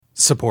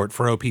Support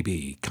for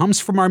OPB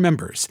comes from our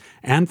members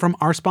and from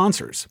our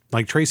sponsors,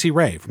 like Tracy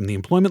Ray from the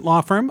employment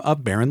law firm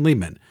of Barron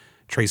Liebman.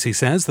 Tracy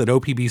says that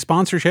OPB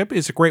sponsorship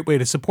is a great way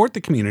to support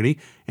the community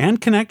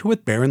and connect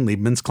with Barron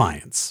Liebman's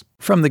clients.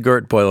 From the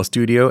Gert Boyle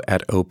studio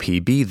at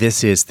OPB,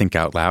 this is Think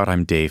Out Loud.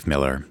 I'm Dave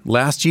Miller.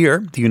 Last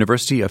year, the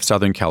University of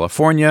Southern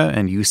California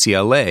and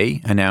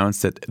UCLA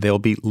announced that they'll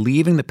be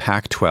leaving the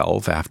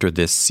Pac-12 after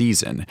this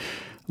season.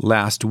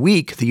 Last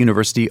week, the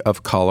University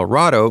of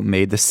Colorado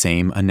made the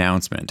same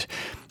announcement.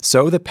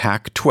 So the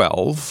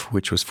Pac-12,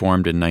 which was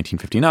formed in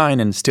 1959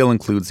 and still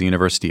includes the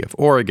University of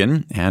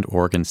Oregon and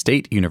Oregon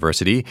State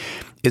University,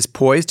 is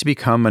poised to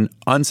become an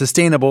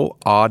unsustainable,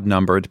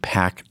 odd-numbered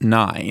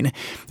Pac-9.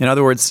 In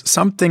other words,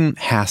 something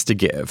has to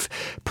give.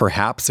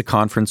 Perhaps the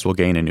conference will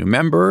gain a new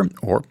member,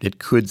 or it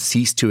could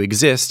cease to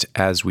exist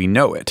as we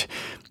know it.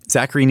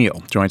 Zachary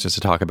Neel joins us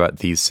to talk about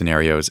these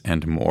scenarios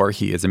and more.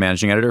 He is a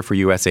managing editor for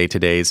USA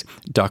Today's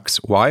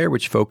Ducks Wire,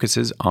 which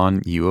focuses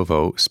on U of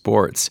O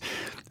sports.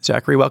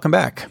 Zachary, welcome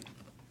back.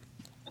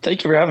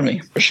 Thank you for having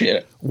me. Appreciate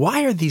it.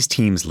 Why are these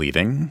teams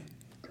leaving?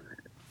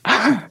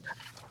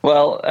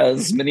 Well,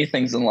 as many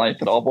things in life,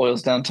 it all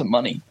boils down to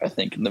money, I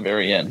think, in the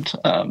very end.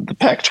 The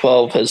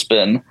Pac-12 has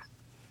been,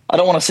 I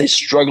don't want to say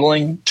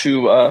struggling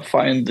to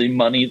find the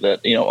money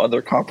that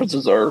other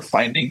conferences are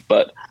finding,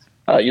 but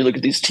you look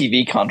at these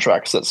TV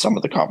contracts that some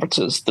of the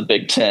conferences, the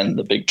Big Ten,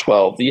 the Big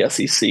 12, the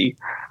SEC,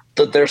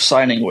 that they're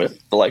signing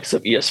with the likes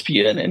of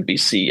ESPN,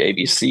 NBC,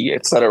 ABC,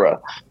 et cetera.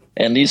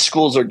 And these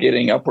schools are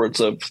getting upwards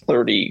of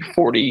 $30,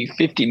 $40,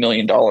 $50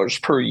 million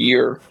per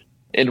year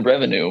in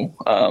revenue.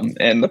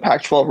 And the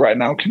Pac-12 right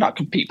now cannot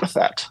compete with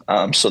that.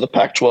 So the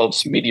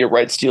Pac-12's media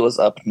rights deal is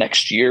up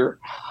next year.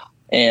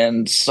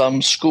 And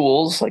some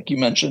schools, like you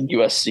mentioned,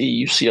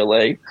 USC,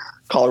 UCLA,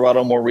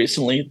 Colorado more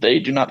recently, they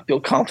do not feel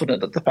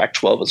confident that the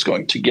Pac-12 is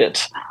going to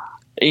get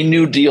a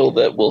new deal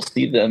that will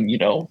see them,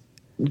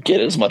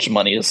 get as much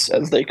money as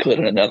they could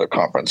in another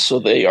conference. So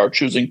they are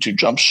choosing to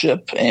jump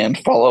ship and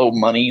follow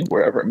money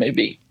wherever it may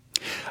be.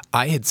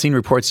 I had seen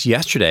reports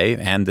yesterday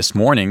and this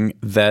morning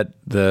that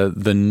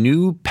the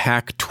new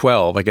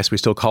Pac-12, I guess we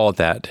still call it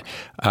that,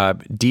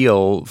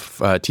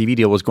 TV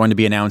deal was going to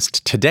be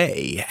announced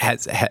today.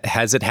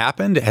 Has it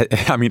happened?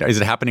 I mean, is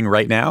it happening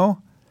right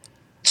now?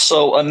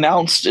 So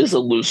announced is a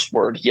loose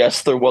word.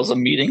 Yes, there was a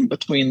meeting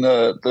between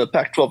the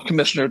Pac-12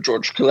 commissioner,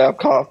 George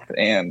Kulabkov,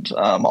 and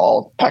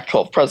all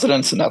Pac-12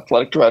 presidents and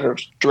athletic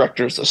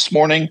directors this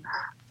morning.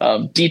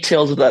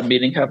 Details of that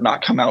meeting have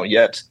not come out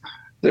yet.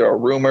 There are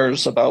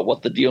rumors about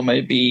what the deal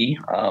may be,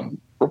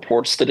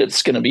 reports that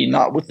it's going to be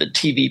not with the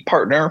TV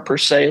partner per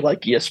se,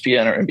 like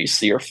ESPN or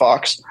NBC or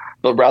Fox,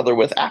 but rather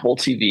with Apple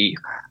TV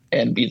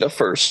and be the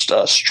first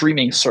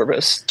streaming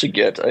service to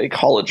get a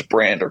college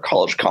brand or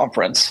college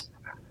conference.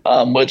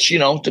 Which,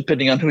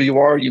 depending on who you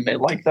are, you may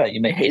like that,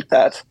 you may hate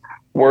that.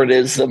 Word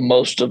is that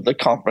most of the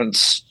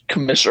conference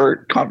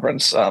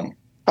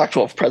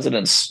Pac-12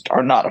 presidents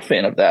are not a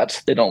fan of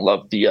that. They don't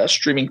love the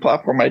streaming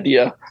platform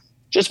idea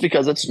just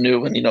because it's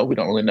new and, we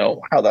don't really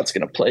know how that's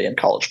going to play in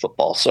college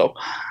football. So,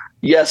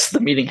 yes, the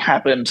meeting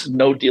happened.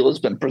 No deal has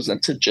been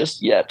presented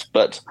just yet,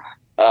 but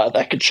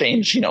that could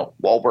change,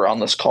 while we're on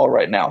this call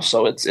right now.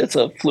 So it's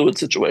a fluid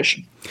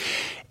situation.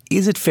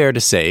 Is it fair to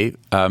say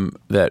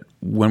that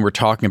when we're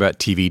talking about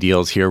TV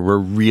deals here, we're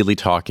really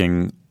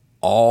talking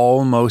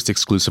almost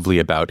exclusively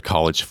about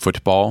college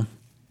football?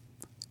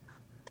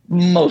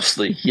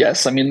 Mostly,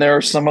 yes. I mean, there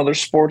are some other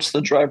sports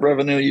that drive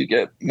revenue. You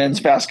get men's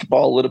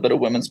basketball, a little bit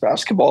of women's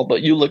basketball,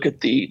 but you look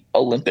at the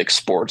Olympic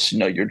sports,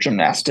 your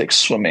gymnastics,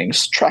 swimming,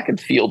 track and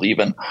field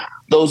even.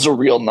 Those are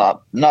real,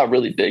 not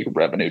really big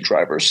revenue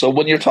drivers. So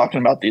when you're talking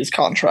about these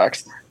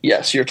contracts,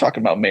 yes, you're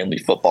talking about mainly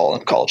football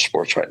and college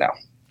sports right now.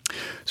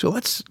 So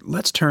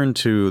let's turn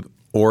to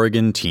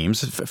Oregon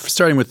teams,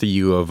 starting with the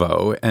U of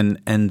O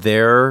and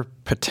their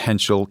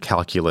potential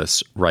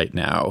calculus right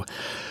now.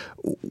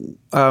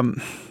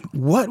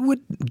 What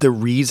would the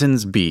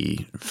reasons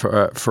be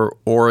for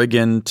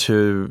Oregon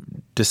to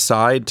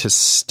decide to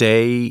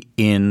stay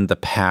in the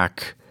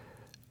Pac?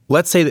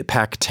 Let's say that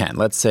Pac-10,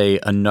 let's say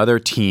another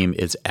team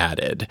is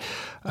added.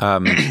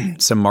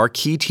 Some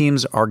marquee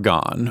teams are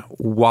gone.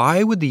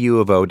 Why would the U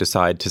of O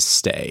decide to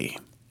stay?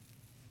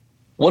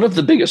 One of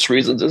the biggest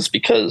reasons is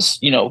because,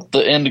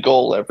 the end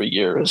goal every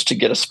year is to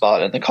get a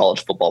spot in the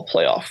college football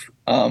playoff.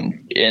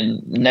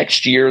 In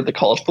next year, the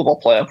college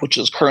football playoff, which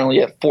is currently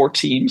at 4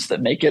 teams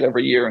that make it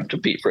every year and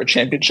compete for a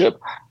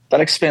championship,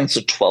 that expands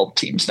to 12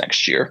 teams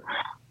next year.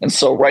 And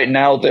so right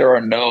now there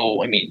are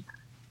the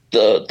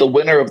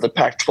winner of the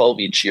Pac-12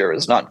 each year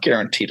is not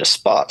guaranteed a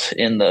spot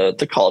in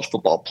the college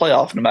football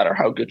playoff, no matter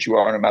how good you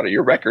are, no matter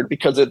your record,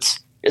 because it's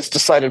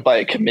decided by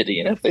a committee.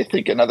 And if they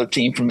think another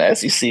team from the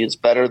SEC is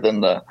better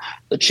than the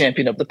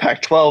champion of the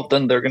Pac-12,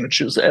 then they're going to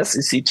choose the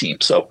SEC team.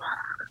 So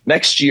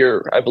next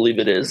year, I believe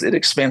it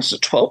expands to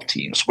 12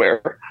 teams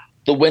where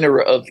the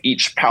winner of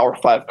each Power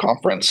 5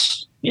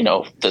 conference,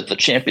 the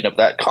champion of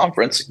that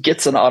conference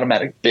gets an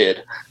automatic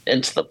bid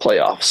into the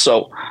playoffs.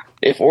 So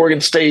if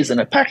Oregon stays in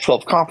a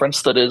Pac-12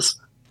 conference that is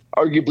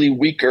arguably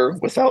weaker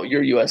without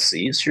your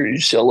USCs, your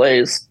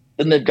UCLAs,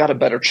 then they've got a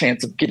better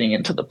chance of getting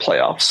into the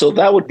playoffs. So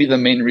that would be the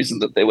main reason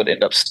that they would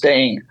end up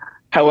staying.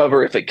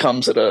 However, if it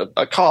comes at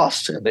a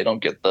cost and they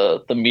don't get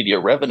the media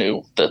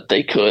revenue that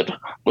they could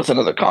with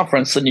another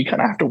conference, then you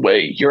kind of have to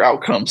weigh your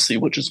outcomes, see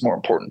which is more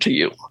important to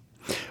you.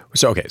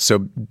 So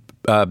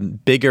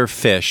bigger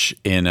fish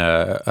in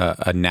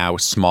a now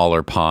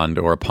smaller pond,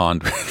 or a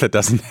pond that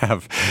doesn't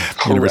have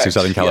University of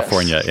Southern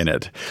California in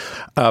it.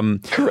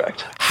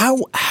 Correct.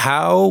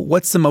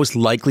 What's the most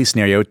likely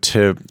scenario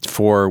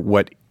for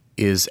what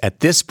is at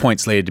this point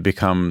slated to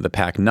become the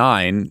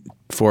Pac-9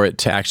 for it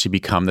to actually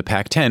become the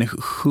Pac-10?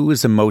 Who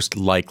is the most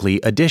likely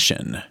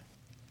addition?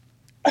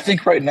 I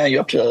think right now you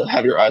have to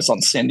have your eyes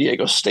on San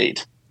Diego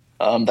State.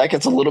 That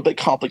gets a little bit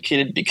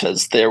complicated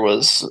because there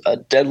was a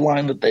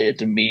deadline that they had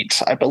to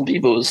meet. I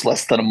believe it was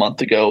less than a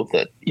month ago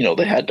that,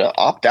 they had to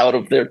opt out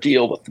of their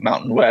deal with the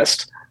Mountain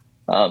West.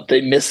 They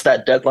missed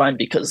that deadline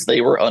because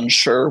they were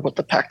unsure what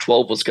the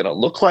Pac-12 was going to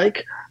look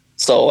like.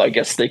 So I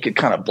guess they could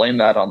kind of blame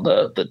that on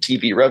the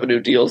TV revenue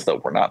deals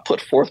that were not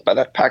put forth by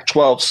that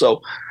Pac-12.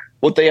 So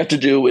what they have to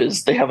do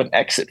is they have an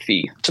exit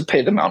fee to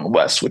pay the Mountain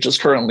West, which is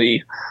currently,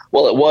 it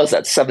was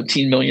at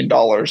 $17 million.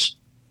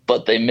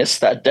 But they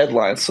missed that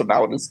deadline, so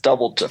now it is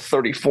doubled to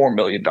 $34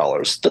 million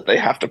that they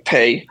have to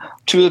pay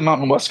to the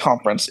Mountain West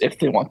Conference if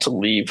they want to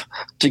leave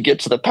to get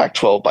to the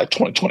Pac-12 by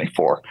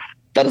 2024.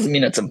 That doesn't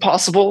mean it's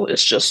impossible.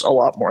 It's just a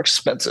lot more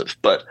expensive.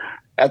 But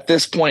at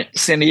this point,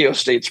 San Diego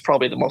State's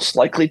probably the most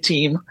likely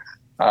team.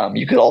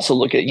 You could also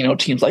look at,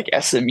 teams like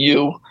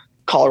SMU,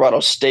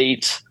 Colorado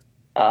State,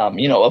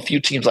 a few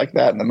teams like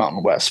that in the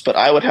Mountain West. But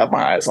I would have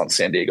my eyes on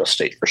San Diego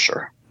State for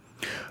sure.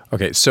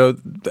 Okay, so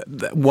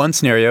one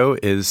scenario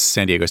is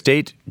San Diego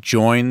State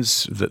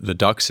joins the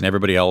Ducks and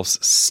everybody else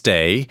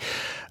stay.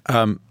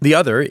 The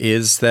other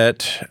is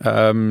that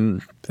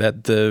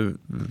that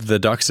the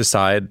Ducks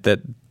decide that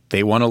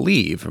they want to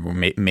leave.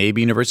 Maybe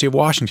University of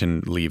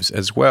Washington leaves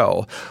as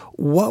well.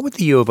 What would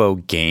the U of O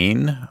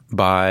gain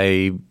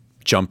by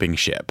jumping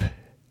ship?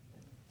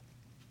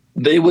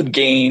 They would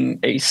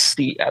gain a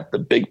seat at the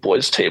big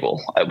boys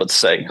table, I would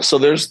say. So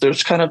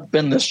there's kind of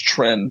been this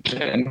trend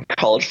in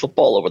college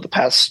football over the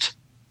past,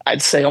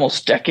 I'd say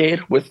almost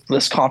decade, with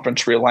this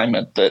conference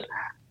realignment, that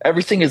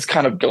everything is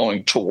kind of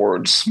going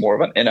towards more of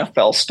an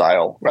NFL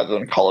style rather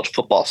than college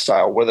football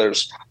style, where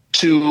there's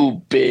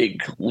two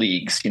big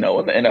leagues. In the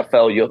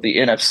NFL, you have the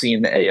NFC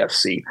and the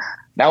AFC.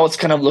 Now it's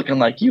kind of looking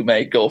like you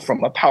may go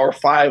from a Power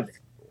 5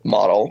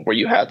 model where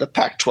you had the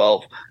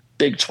Pac-12,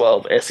 Big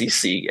 12,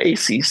 SEC,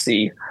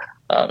 ACC,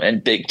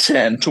 and Big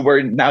 10, to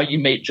where now you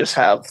may just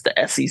have the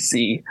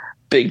SEC,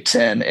 Big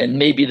 10, and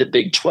maybe the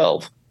Big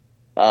 12.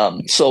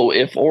 So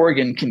if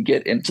Oregon can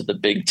get into the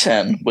Big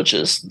 10, which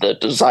is the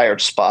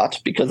desired spot,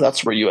 because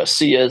that's where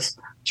USC is,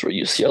 it's where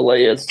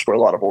UCLA is, it's where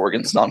a lot of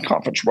Oregon's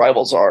non-conference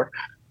rivals are,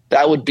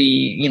 that would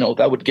be,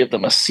 that would give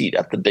them a seat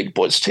at the big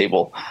boys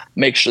table,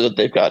 make sure that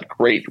they've got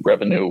great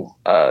revenue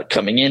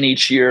coming in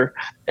each year.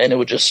 And it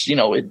would just,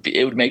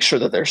 it would make sure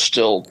that they're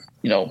still,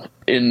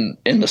 in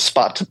the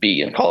spot to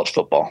be in college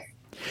football.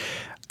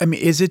 I mean,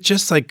 is it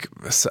just like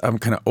some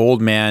kind of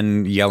old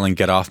man yelling,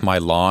 "Get off my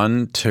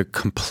lawn," to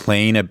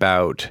complain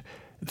about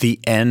the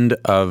end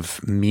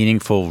of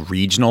meaningful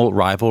regional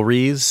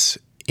rivalries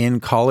in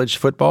college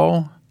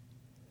football?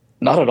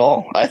 Not at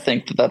all. I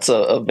think that that's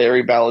a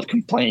very valid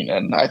complaint,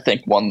 and I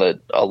think one that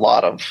a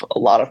lot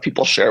of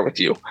people share with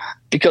you.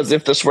 Because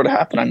if this were to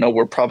happen, I know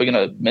we're probably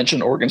going to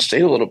mention Oregon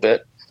State a little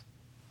bit.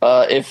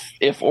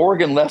 If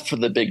Oregon left for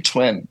the Big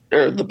 10,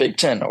 or the Big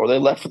 10, or they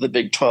left for the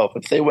Big 12,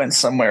 if they went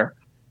somewhere,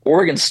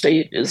 Oregon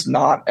State is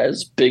not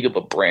as big of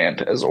a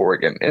brand as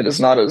Oregon. It is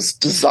not as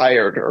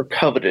desired or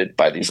coveted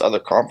by these other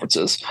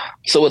conferences.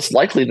 So it's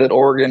likely that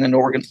Oregon and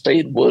Oregon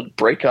State would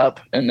break up,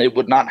 and they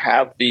would not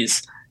have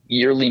these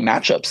yearly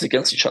matchups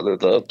against each other.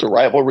 The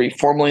rivalry,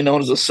 formerly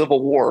known as the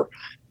Civil War,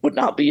 would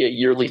not be a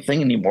yearly thing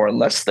anymore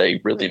unless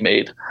they really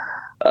made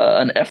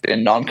an effort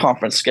in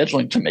non-conference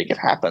scheduling to make it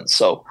happen.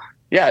 So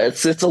yeah,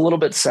 it's a little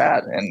bit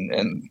sad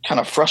and kind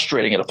of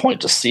frustrating at a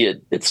point to see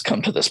it's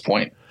come to this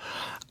point.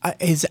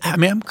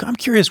 I'm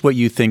curious what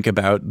you think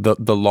about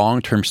the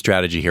long-term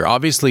strategy here.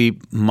 Obviously,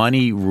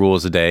 money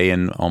rules the day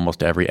in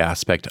almost every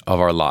aspect of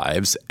our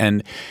lives,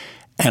 and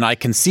I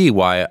can see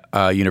why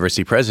a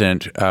university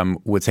president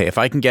would say, if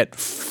I can get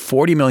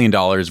 $40 million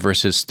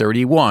versus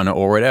 31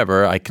 or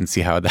whatever, I can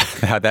see how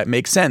that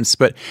makes sense.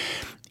 But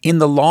in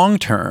the long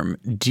term,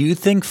 do you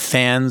think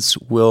fans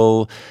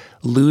will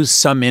lose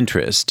some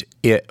interest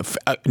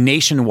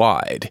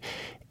nationwide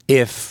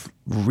if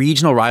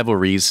regional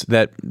rivalries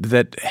that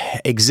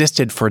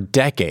existed for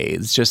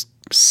decades just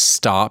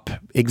stop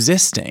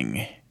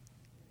existing?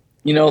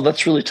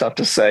 That's really tough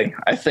to say.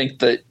 I think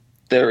that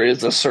there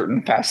is a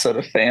certain facet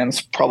of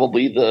fans,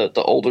 probably the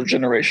older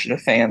generation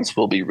of fans,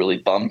 will be really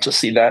bummed to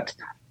see that.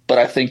 But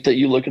I think that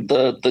you look at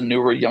the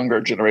newer,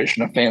 younger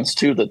generation of fans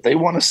too, that they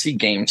want to see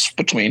games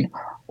between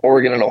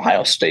Oregon and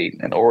Ohio State,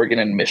 and Oregon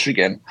and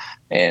Michigan,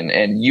 and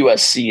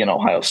USC and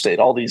Ohio State.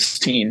 All these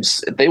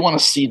teams, they want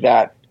to see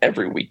that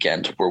every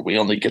weekend, where we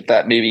only get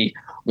that maybe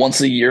once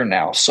a year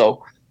now.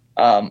 So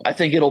I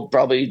think it'll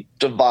probably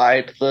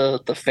divide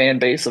the fan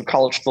base of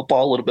college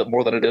football a little bit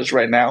more than it is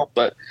right now.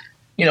 But,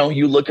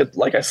 you look at,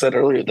 like I said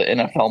earlier, the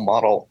NFL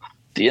model.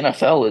 The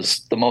NFL is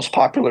the most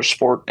popular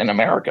sport in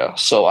America.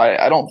 So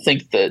I don't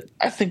think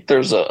I think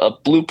there's a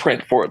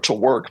blueprint for it to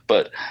work,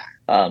 but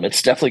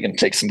it's definitely going to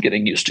take some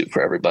getting used to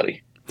for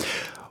everybody.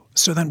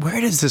 So then where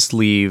does this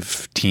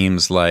leave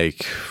teams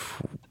like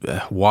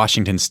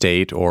Washington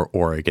State or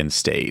Oregon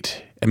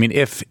State? I mean,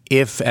 if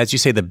as you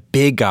say, the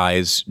big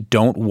guys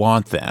don't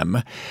want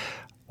them,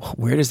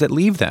 where does that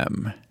leave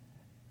them?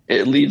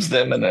 It leaves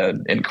them in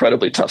an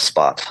incredibly tough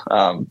spot.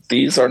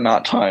 These are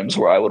not times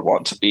where I would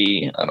want to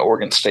be an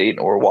Oregon State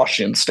or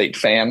Washington State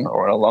fan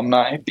or an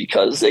alumni,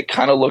 because it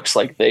kind of looks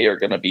like they are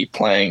going to be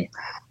playing,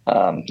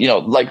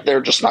 like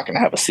they're just not going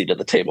to have a seat at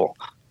the table.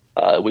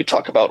 We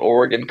talk about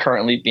Oregon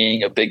currently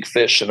being a big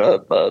fish in a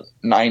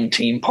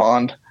 9-team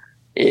pond.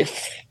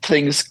 If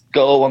things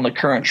go on the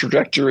current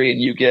trajectory and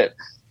you get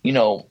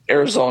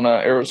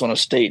Arizona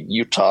State,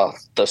 Utah,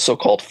 the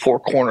so-called four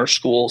corner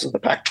schools of the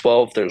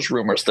Pac-12, there's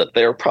rumors that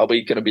they're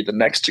probably going to be the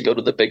next to go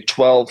to the Big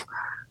 12.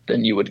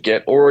 Then you would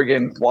get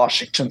Oregon,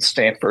 Washington,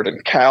 Stanford,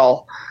 and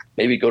Cal,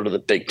 maybe go to the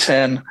Big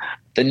 10.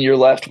 Then you're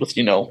left with,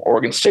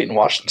 Oregon State and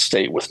Washington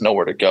State with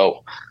nowhere to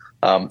go.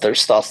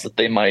 There's thoughts that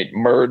they might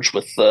merge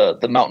with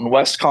the Mountain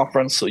West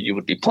Conference, so you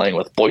would be playing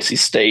with Boise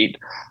State,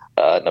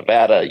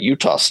 Nevada,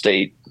 Utah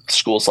State,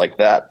 schools like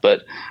that.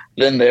 But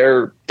then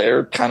they're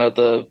kind of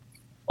the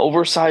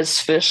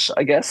oversized fish,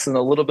 I guess, in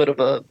a little bit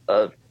of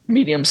a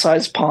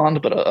medium-sized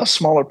pond, but a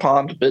smaller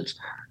pond. But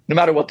no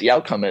matter what the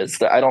outcome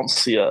is, I don't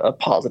see a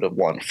positive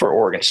one for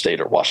Oregon State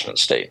or Washington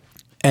State.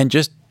 And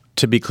just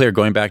to be clear,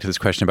 going back to this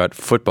question about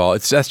football,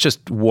 that's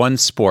just one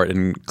sport.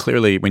 And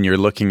clearly, when you're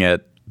looking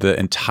at the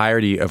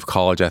entirety of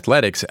college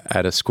athletics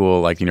at a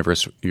school like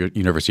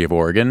University of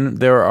Oregon,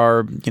 there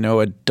are,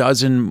 a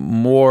dozen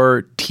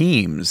more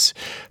teams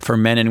for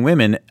men and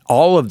women.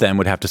 All of them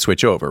would have to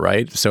switch over,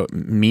 right? So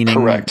meaning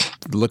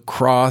Correct.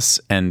 Lacrosse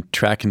and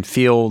track and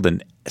field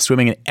and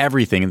swimming and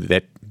everything,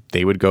 that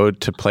they would go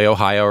to play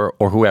Ohio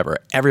or whoever.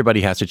 Everybody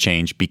has to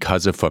change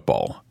because of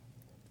football.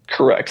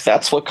 Correct.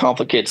 That's what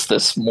complicates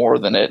this more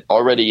than it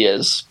already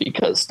is,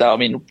 because now,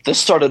 this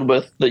started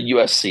with the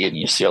USC and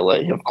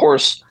UCLA. Of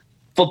course,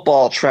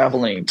 football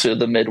traveling to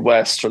the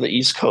Midwest or the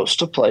East Coast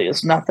to play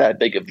is not that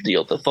big of a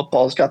deal. The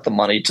football's got the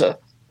money to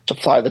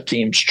fly the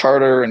team's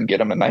charter and get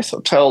them in nice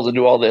hotels and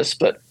do all this.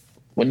 But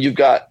when you've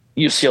got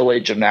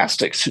UCLA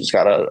gymnastics, who's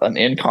got an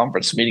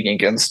in-conference meeting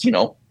against,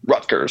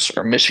 Rutgers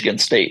or Michigan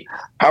State,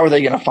 how are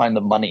they going to find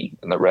the money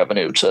and the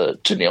revenue to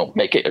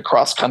make it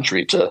across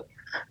country to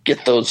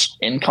get those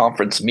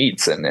in-conference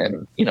meets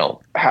and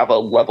have a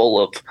level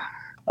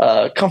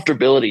of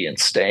comfortability in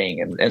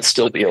staying and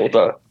still be able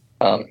to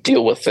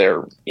deal with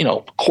their,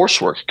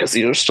 coursework, because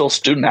these are still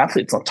student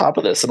athletes on top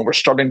of this. And we're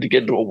starting to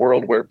get into a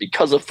world where,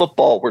 because of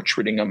football, we're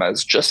treating them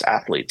as just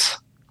athletes.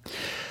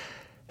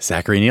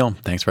 Zachary Neel,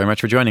 thanks very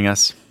much for joining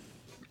us.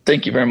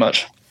 Thank you very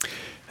much.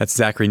 That's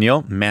Zachary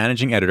Neel,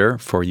 managing editor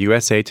for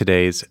USA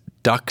Today's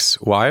Ducks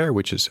Wire,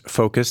 which is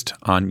focused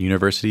on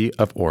University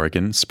of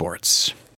Oregon sports.